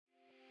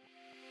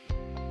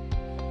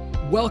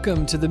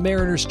Welcome to the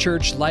Mariners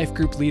Church Life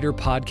Group Leader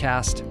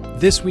Podcast.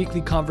 This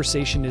weekly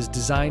conversation is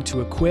designed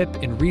to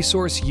equip and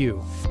resource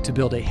you to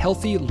build a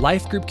healthy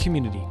life group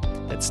community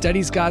that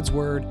studies God's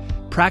Word,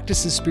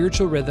 practices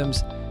spiritual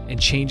rhythms, and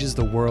changes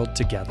the world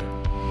together.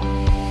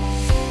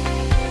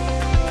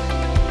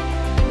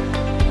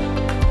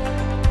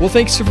 Well,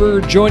 thanks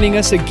for joining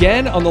us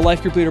again on the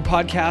Life Group Leader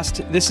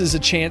Podcast. This is a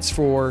chance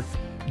for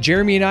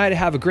Jeremy and I to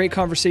have a great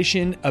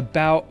conversation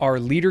about our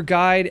leader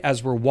guide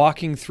as we're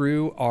walking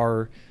through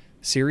our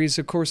series,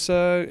 of course,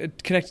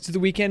 connected to the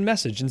weekend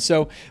message. And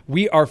so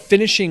we are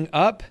finishing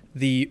up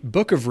the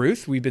book of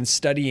Ruth. We've been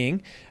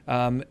studying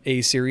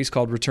a series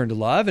called Return to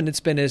Love, and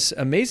it's been this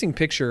amazing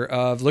picture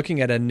of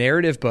looking at a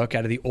narrative book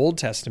out of the Old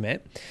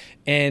Testament.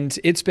 And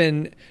it's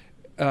been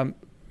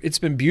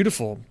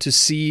beautiful to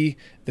see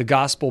the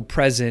gospel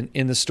present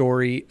in the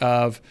story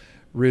of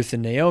Ruth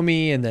and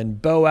Naomi, and then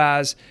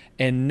Boaz.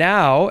 And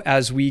now,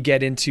 as we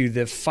get into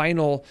the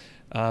final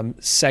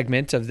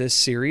segment of this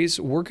series,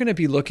 we're going to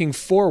be looking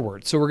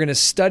forward. So we're going to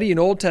study an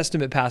Old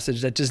Testament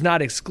passage that does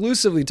not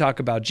exclusively talk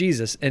about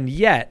Jesus, and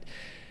yet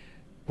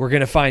we're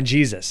going to find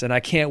Jesus. And I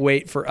can't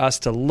wait for us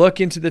to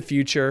look into the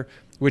future,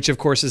 which of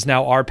course is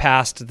now our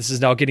past. This is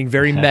now getting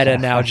very meta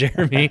now,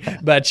 Jeremy,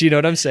 but you know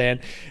what I'm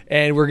saying.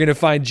 And we're going to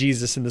find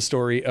Jesus in the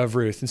story of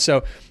Ruth. And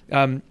so,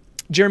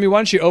 Jeremy, why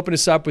don't you open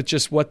us up with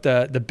just what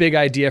the big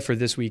idea for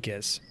this week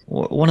is?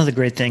 One of the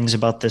great things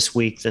about this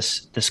week,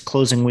 this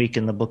closing week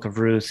in the book of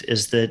Ruth,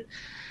 is that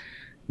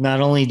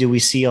not only do we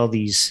see all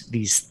these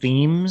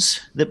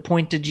themes that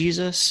point to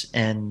Jesus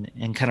and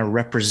kind of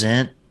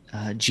represent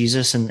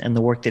Jesus and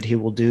the work that he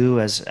will do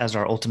as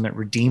our ultimate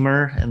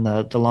redeemer and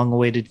the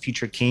long-awaited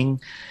future king,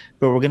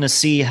 but we're going to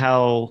see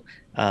how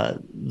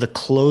the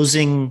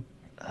closing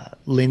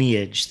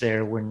lineage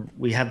there, when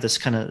we have this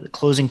kind of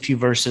closing few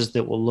verses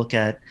that will look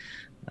at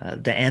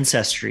the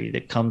ancestry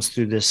that comes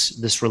through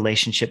this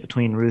relationship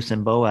between Ruth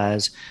and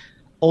Boaz,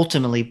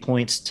 ultimately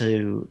points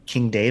to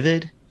King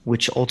David,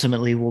 which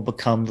ultimately will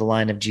become the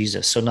line of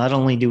Jesus. So not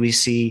only do we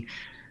see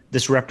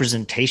this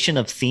representation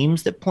of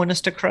themes that point us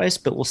to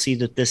Christ, but we'll see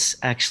that this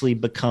actually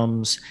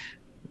becomes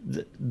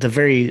the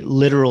very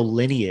literal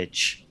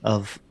lineage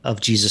of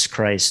Jesus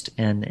Christ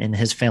and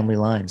his family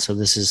line. So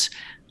this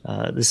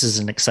is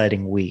an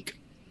exciting week.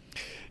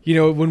 You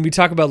know, when we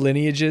talk about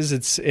lineages,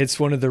 it's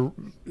one of the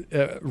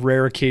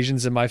rare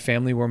occasions in my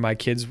family where my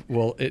kids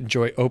will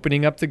enjoy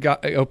opening up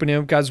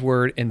God's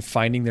Word and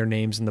finding their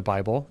names in the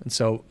Bible. And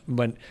so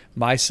when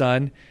my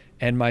son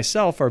and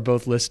myself are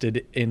both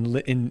listed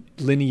in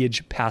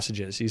lineage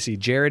passages, you see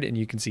Jared and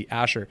you can see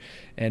Asher,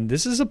 and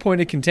this is a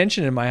point of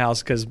contention in my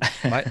house because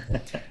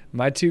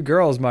my two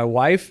girls, my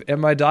wife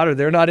and my daughter,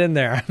 they're not in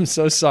there. I'm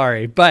so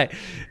sorry, but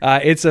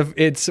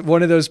it's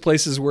one of those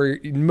places where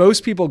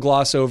most people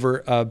gloss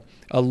over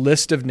a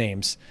list of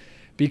names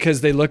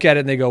because they look at it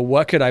and they go,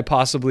 "What could I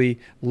possibly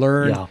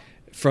learn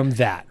from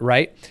that?"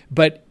 Right?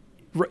 But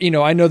you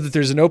know, I know that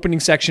there's an opening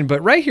section,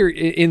 but right here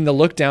in the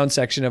look down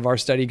section of our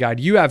study guide,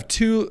 you have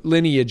two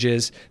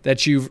lineages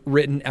that you've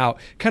written out.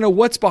 Kind of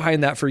what's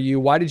behind that for you?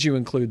 Why did you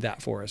include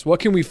that for us? What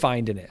can we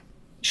find in it?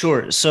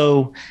 Sure.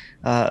 So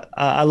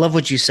I love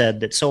what you said,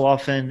 that so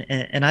often,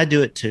 and I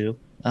do it too,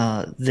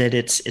 that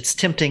it's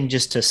tempting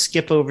just to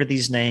skip over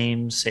these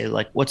names, say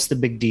like, what's the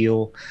big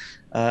deal?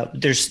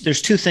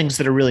 There's two things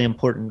that are really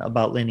important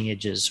about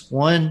lineages.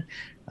 One,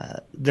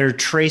 they're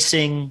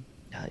tracing.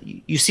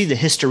 You see the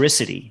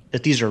historicity,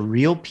 that these are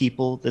real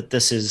people, that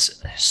this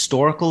is a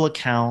historical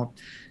account.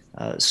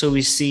 So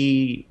we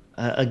see,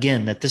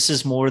 again, that this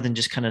is more than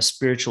just kind of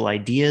spiritual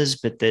ideas,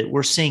 but that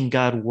we're seeing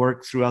God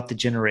work throughout the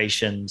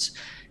generations,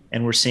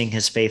 and we're seeing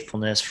his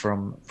faithfulness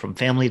from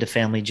family to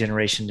family,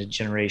 generation to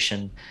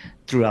generation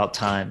throughout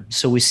time.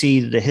 So we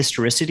see the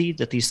historicity,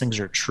 that these things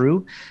are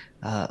true,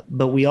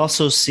 but we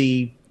also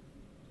see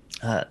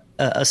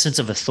a sense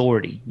of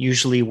authority.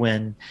 Usually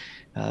when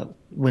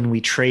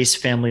we trace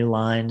family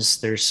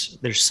lines, there's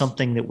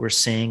something that we're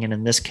seeing, and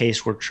in this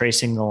case, we're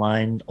tracing the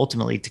line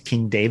ultimately to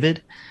King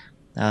David,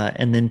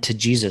 and then to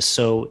Jesus.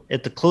 So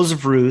at the close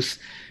of Ruth,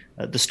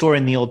 the story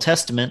in the Old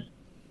Testament,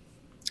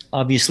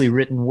 obviously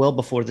written well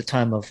before the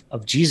time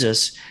of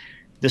Jesus,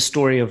 the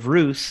story of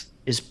Ruth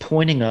is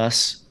pointing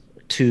us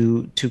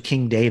to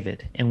King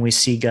David, and we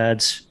see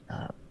God's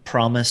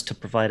promise to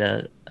provide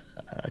a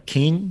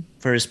king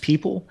for his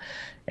people.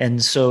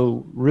 And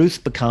so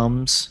Ruth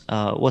becomes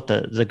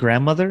the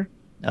grandmother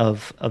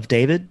of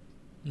David.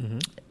 Mm-hmm.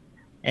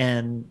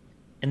 And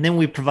then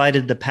we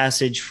provided the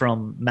passage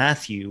from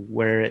Matthew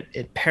where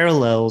it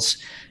parallels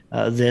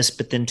this,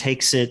 but then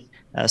takes it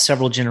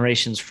several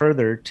generations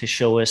further to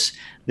show us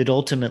that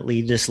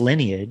ultimately this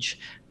lineage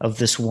of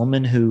this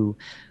woman who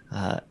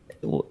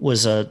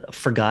was felt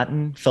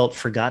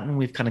forgotten.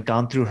 We've kind of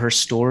gone through her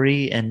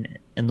story and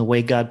the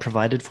way God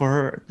provided for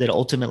her, that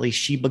ultimately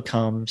she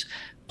becomes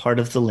part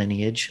of the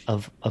lineage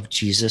of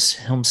Jesus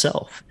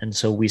himself. And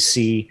so we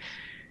see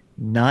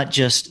not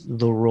just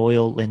the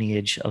royal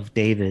lineage of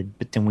David,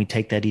 but then we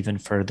take that even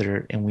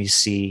further and we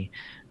see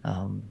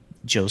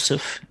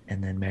Joseph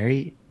and then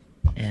Mary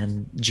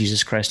and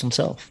Jesus Christ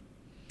himself.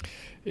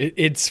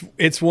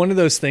 It's one of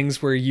those things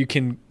where you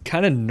can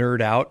kind of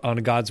nerd out on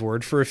God's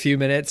word for a few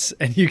minutes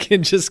and you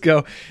can just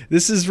go,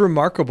 this is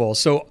remarkable.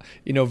 So,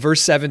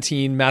 verse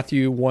 17,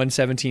 Matthew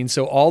 1:17.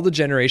 So all the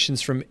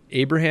generations from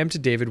Abraham to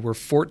David were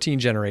 14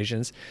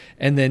 generations.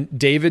 And then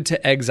David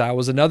to exile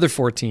was another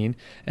 14.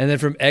 And then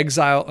from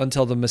exile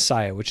until the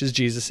Messiah, which is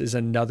Jesus, is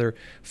another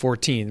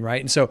 14, right?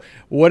 And so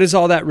what does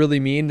all that really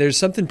mean? There's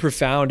something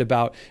profound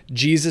about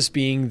Jesus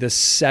being the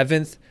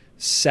seventh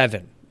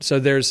seven. So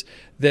there's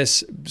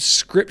this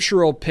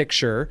scriptural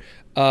picture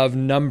of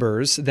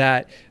numbers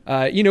that,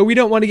 we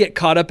don't want to get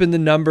caught up in the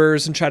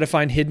numbers and try to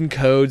find hidden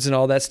codes and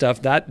all that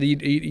stuff. That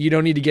you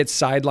don't need to get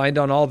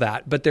sidelined on all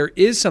that. But there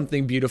is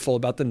something beautiful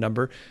about the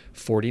number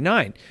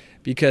 49,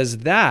 because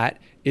that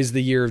is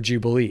the year of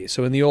Jubilee.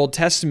 So in the Old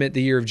Testament,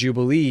 the year of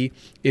Jubilee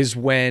is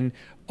when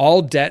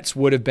all debts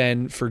would have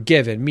been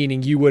forgiven,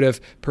 meaning you would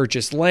have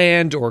purchased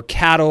land or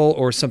cattle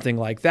or something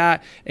like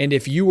that. And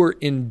if you were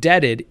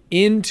indebted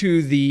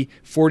into the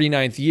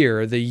 49th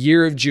year, the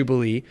year of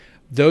Jubilee,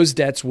 those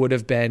debts would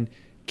have been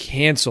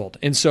canceled.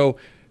 And so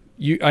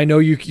I know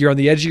you're on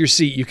the edge of your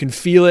seat. You can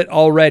feel it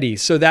already.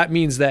 So that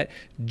means that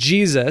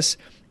Jesus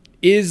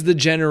is the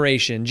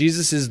generation.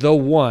 Jesus is the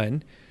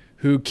one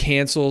who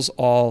cancels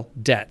all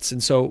debts.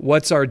 And so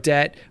what's our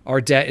debt?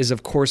 Our debt is,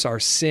 of course, our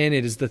sin.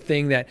 It is the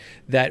thing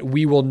that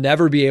we will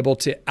never be able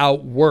to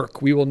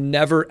outwork. We will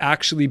never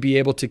actually be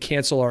able to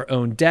cancel our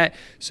own debt.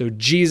 So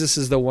Jesus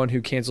is the one who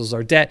cancels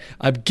our debt.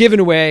 I've given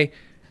away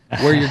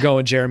where you're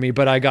going, Jeremy,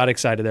 but I got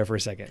excited there for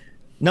a second.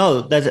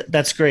 No,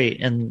 that's great,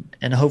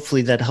 and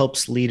hopefully that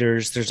helps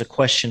leaders. There's a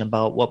question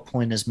about what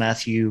point is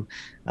Matthew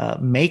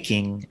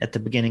making at the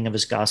beginning of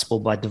his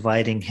gospel by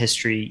dividing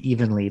history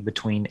evenly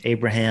between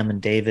Abraham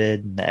and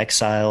David, and the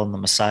exile and the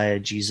Messiah,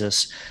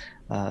 Jesus,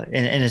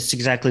 and it's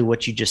exactly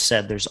what you just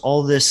said. There's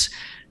all this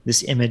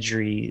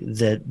imagery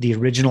that the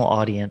original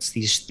audience,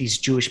 these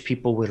Jewish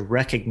people, would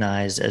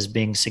recognize as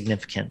being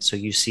significant. So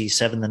you see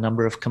 7, the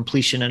number of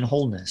completion and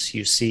wholeness.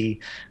 You see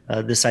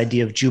this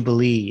idea of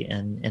Jubilee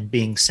and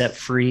being set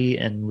free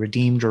and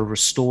redeemed or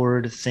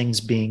restored,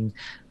 things being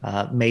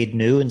made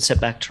new and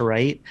set back to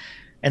right.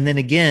 And then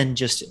again,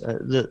 just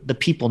the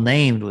people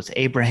named with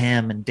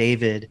Abraham and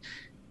David,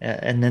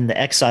 and then the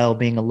exile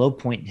being a low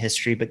point in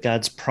history, but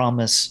God's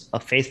promise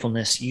of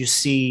faithfulness. You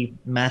see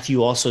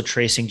Matthew also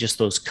tracing just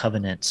those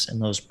covenants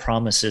and those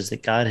promises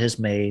that God has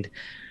made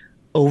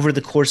over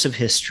the course of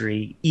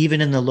history, even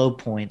in the low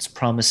points,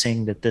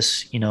 promising that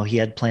this, he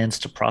had plans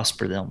to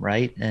prosper them,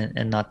 right?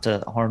 And not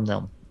to harm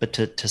them, but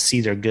to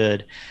see their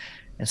good.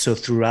 And so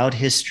throughout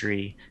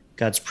history,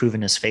 God's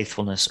proven his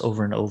faithfulness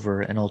over and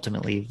over. And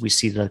ultimately, we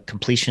see the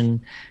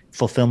completion,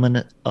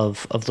 fulfillment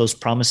of those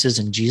promises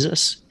in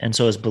Jesus. And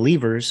so as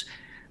believers,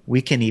 we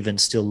can even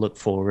still look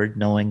forward,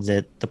 knowing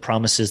that the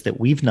promises that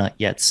we've not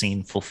yet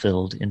seen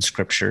fulfilled in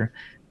Scripture,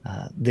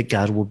 that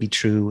God will be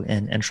true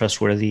and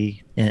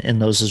trustworthy in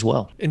those as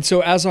well. And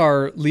so as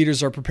our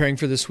leaders are preparing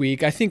for this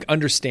week, I think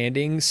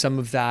understanding some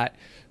of that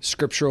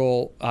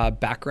scriptural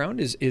background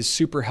is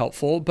super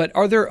helpful. But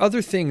are there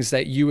other things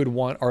that you would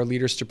want our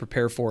leaders to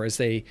prepare for as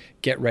they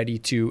get ready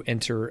to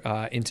enter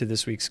into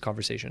this week's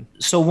conversation?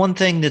 So one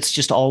thing that's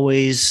just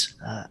always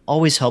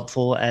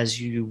helpful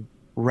as you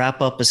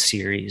wrap up a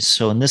series.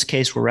 So in this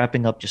case, we're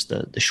wrapping up just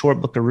the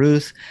short book of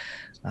Ruth.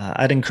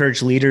 I'd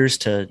encourage leaders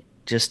to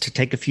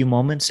take a few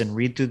moments and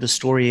read through the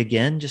story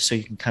again, just so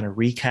you can kind of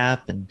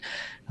recap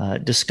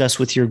and discuss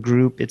with your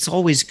group. It's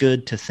always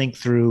good to think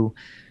through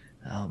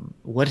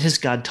what has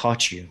God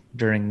taught you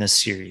during this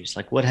series?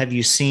 Like, what have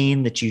you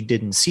seen that you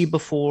didn't see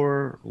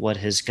before? What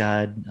has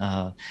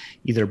God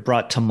either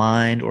brought to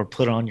mind or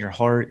put on your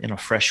heart in a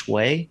fresh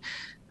way?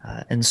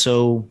 And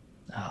so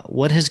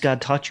what has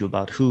God taught you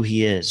about who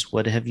he is?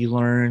 What have you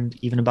learned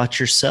even about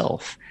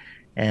yourself?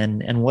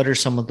 And what are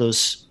some of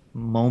those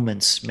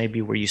moments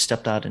maybe where you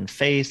stepped out in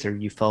faith, or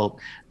you felt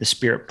the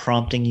Spirit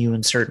prompting you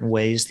in certain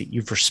ways that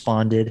you've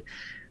responded?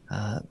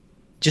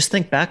 Just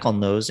think back on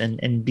those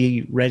and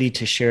be ready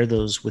to share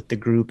those with the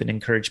group and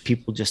encourage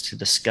people just to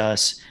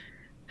discuss,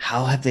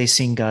 how have they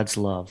seen God's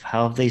love?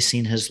 How have they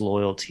seen his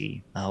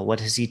loyalty? What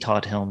has he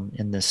taught him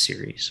in this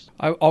series?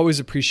 I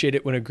always appreciate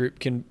it when a group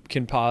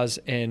can pause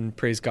and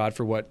praise God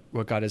for what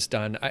God has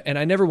done. And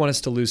I never want us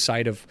to lose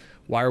sight of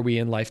why are we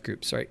in life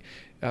groups, right?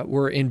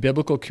 We're in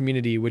biblical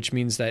community, which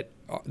means that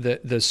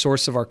the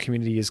source of our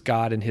community is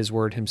God and his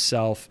word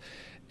himself.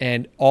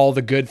 And all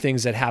the good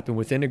things that happen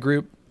within a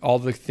group, all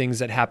the things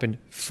that happen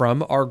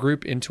from our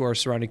group into our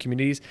surrounding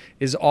communities,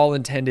 is all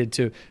intended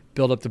to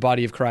build up the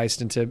body of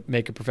Christ and to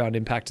make a profound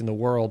impact in the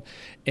world.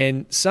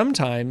 And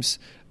sometimes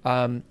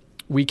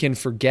we can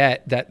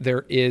forget that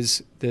there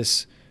is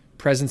this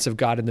presence of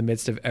God in the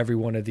midst of every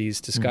one of these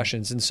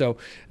discussions. And so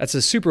that's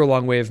a super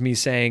long way of me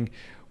saying,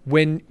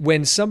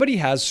 when somebody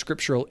has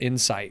scriptural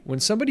insight, when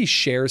somebody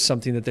shares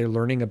something that they're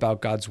learning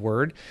about God's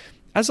word,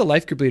 as a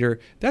life group leader,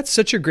 that's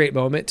such a great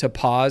moment to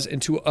pause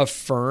and to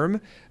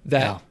affirm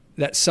that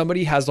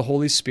somebody has the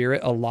Holy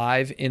Spirit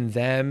alive in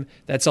them,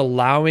 that's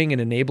allowing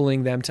and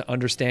enabling them to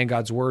understand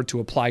God's word, to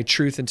apply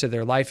truth into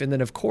their life. And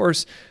then, of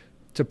course,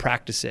 to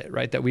practice it,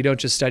 right? That we don't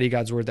just study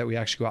God's word, that we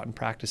actually go out and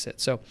practice it.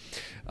 So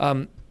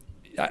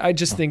I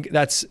just think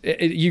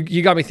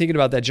you got me thinking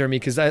about that, Jeremy,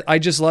 because I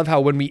just love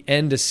how when we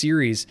end a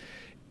series,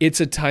 it's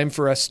a time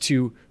for us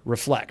to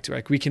reflect,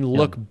 right? We can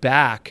look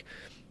back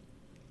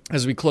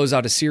as we close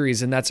out a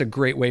series, and that's a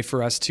great way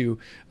for us to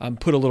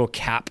put a little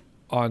cap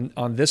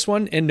on this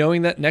one, and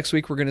knowing that next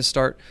week we're going to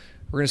start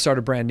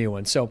a brand new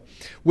one. So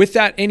with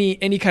that,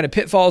 any kind of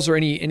pitfalls or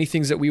any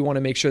things that we want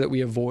to make sure that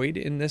we avoid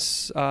in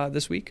this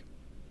week?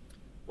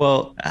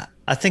 Well,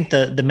 I think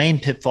the main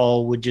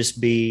pitfall would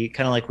just be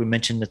kind of like we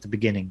mentioned at the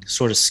beginning,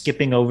 sort of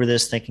skipping over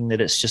this, thinking that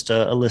it's just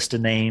a list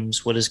of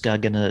names. What is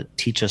God going to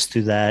teach us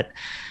through that?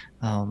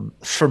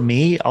 For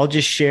me, I'll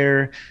just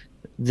share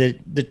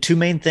the two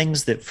main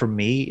things that for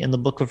me in the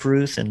book of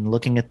Ruth and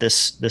looking at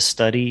this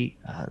study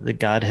that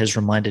God has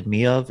reminded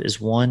me of is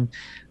one,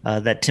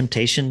 that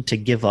temptation to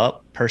give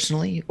up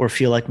personally or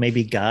feel like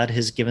maybe God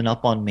has given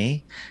up on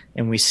me.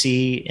 And we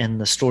see in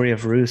the story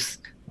of Ruth,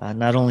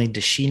 not only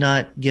does she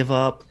not give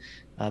up,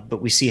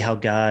 but we see how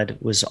God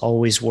was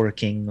always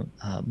working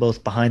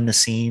both behind the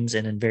scenes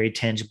and in very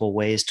tangible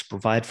ways to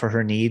provide for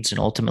her needs and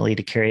ultimately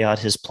to carry out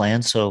his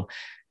plan. So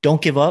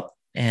don't give up,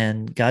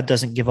 and God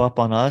doesn't give up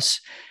on us.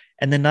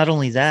 And then not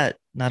only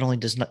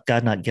does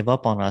God not give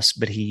up on us,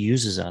 but he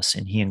uses us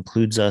and he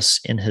includes us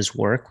in his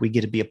work. We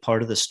get to be a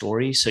part of the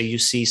story. So you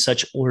see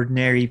such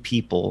ordinary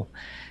people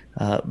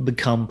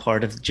become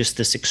part of just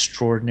this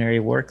extraordinary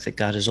work that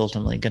God is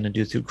ultimately going to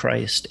do through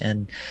Christ.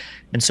 And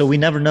so we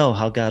never know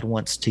how God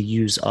wants to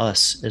use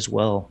us as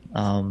well.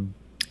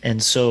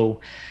 And so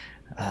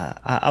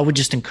I would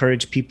just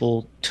encourage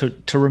people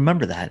to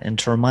remember that and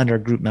to remind our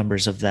group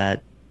members of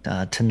that,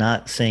 to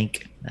not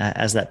think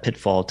as that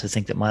pitfall, to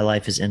think that my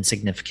life is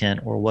insignificant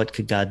or what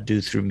could God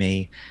do through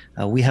me.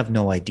 We have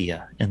no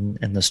idea. And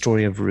the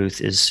story of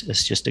Ruth is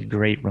just a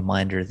great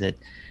reminder that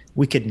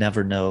we could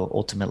never know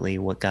ultimately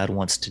what God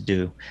wants to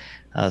do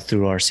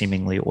through our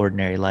seemingly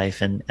ordinary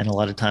life and a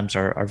lot of times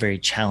our very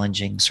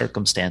challenging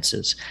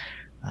circumstances.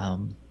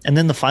 And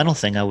then the final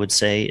thing I would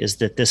say is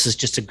that this is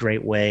just a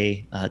great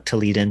way to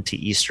lead into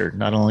Easter.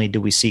 Not only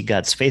do we see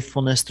God's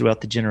faithfulness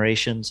throughout the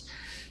generations,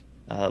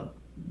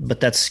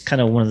 but that's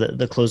kind of one of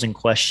the closing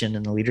question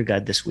in the leader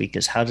guide this week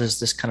is how does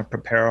this kind of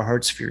prepare our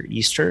hearts for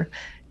Easter?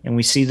 And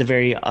we see the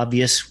very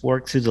obvious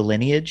work through the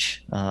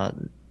lineage,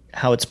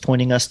 how it's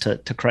pointing us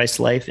to Christ's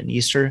life in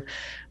Easter,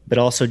 but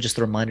also just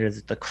the reminder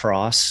that the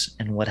cross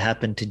and what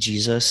happened to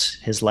Jesus,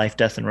 his life,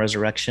 death, and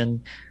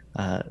resurrection,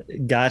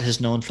 God has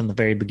known from the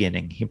very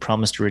beginning. He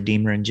promised a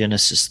redeemer in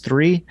Genesis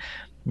 3,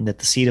 and that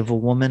the seed of a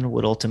woman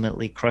would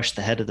ultimately crush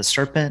the head of the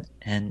serpent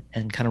and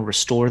kind of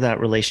restore that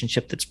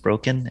relationship that's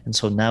broken. And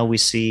so now we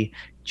see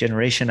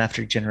generation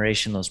after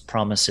generation, those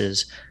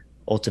promises,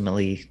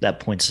 ultimately that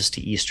points us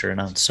to Easter.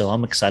 And so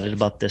I'm excited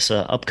about this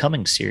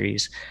upcoming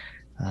series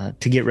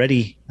to get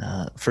ready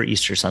for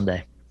Easter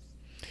Sunday.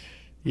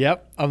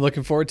 Yep, I'm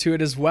looking forward to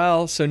it as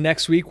well. So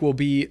next week we'll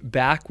be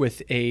back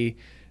with a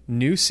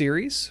new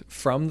series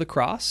from the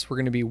cross. We're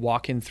going to be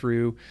walking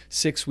through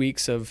 6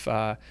 weeks of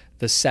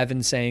the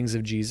 7 sayings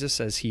of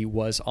Jesus as he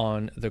was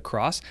on the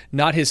cross.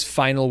 Not his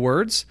final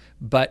words,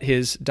 but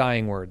his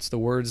dying words, the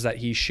words that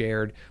he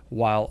shared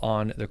while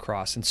on the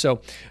cross. And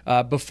so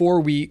before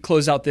we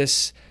close out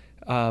this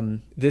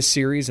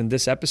series and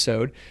this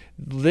episode,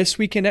 this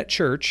weekend at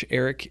church,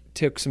 Eric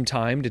took some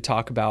time to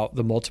talk about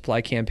the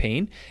Multiply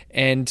campaign.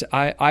 And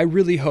I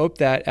really hope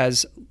that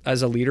as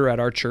a leader at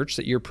our church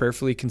that you're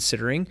prayerfully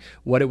considering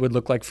what it would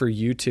look like for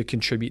you to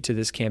contribute to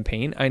this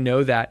campaign. I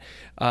know that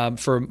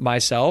for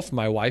myself,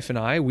 my wife and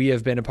I, we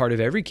have been a part of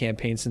every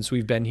campaign since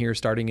we've been here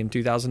starting in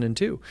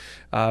 2002.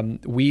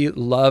 We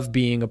love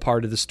being a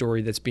part of the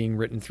story that's being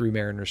written through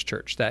Mariners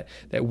Church, that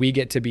we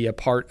get to be a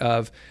part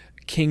of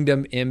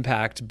kingdom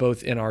impact,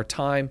 both in our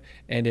time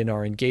and in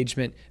our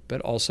engagement,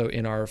 but also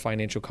in our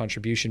financial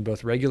contribution,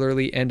 both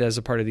regularly and as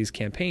a part of these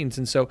campaigns.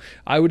 And so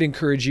I would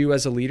encourage you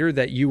as a leader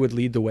that you would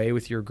lead the way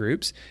with your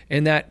groups,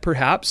 and that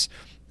perhaps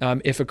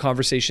if a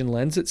conversation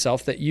lends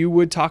itself, that you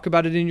would talk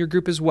about it in your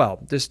group as well,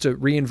 just to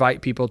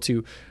re-invite people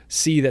to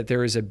see that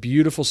there is a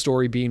beautiful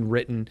story being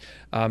written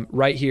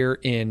right here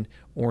in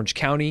Orange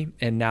County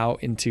and now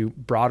into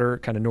broader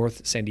kind of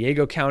North San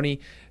Diego County,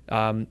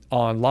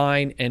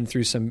 online and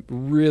through some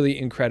really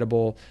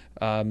incredible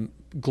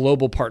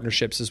global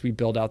partnerships as we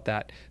build out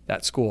that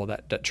school,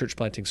 that church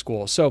planting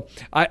school. So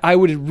I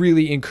would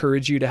really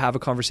encourage you to have a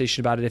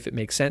conversation about it if it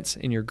makes sense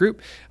in your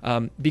group,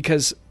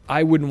 because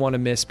I wouldn't want to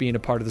miss being a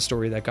part of the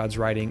story that God's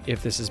writing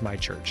if this is my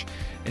church.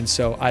 And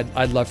so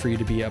I'd love for you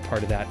to be a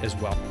part of that as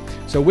well.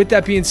 So with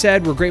that being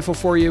said, we're grateful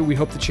for you. We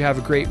hope that you have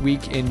a great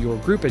week in your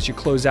group as you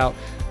close out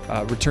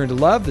Return to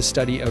Love, the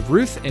study of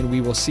Ruth, and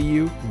we will see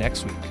you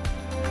next week.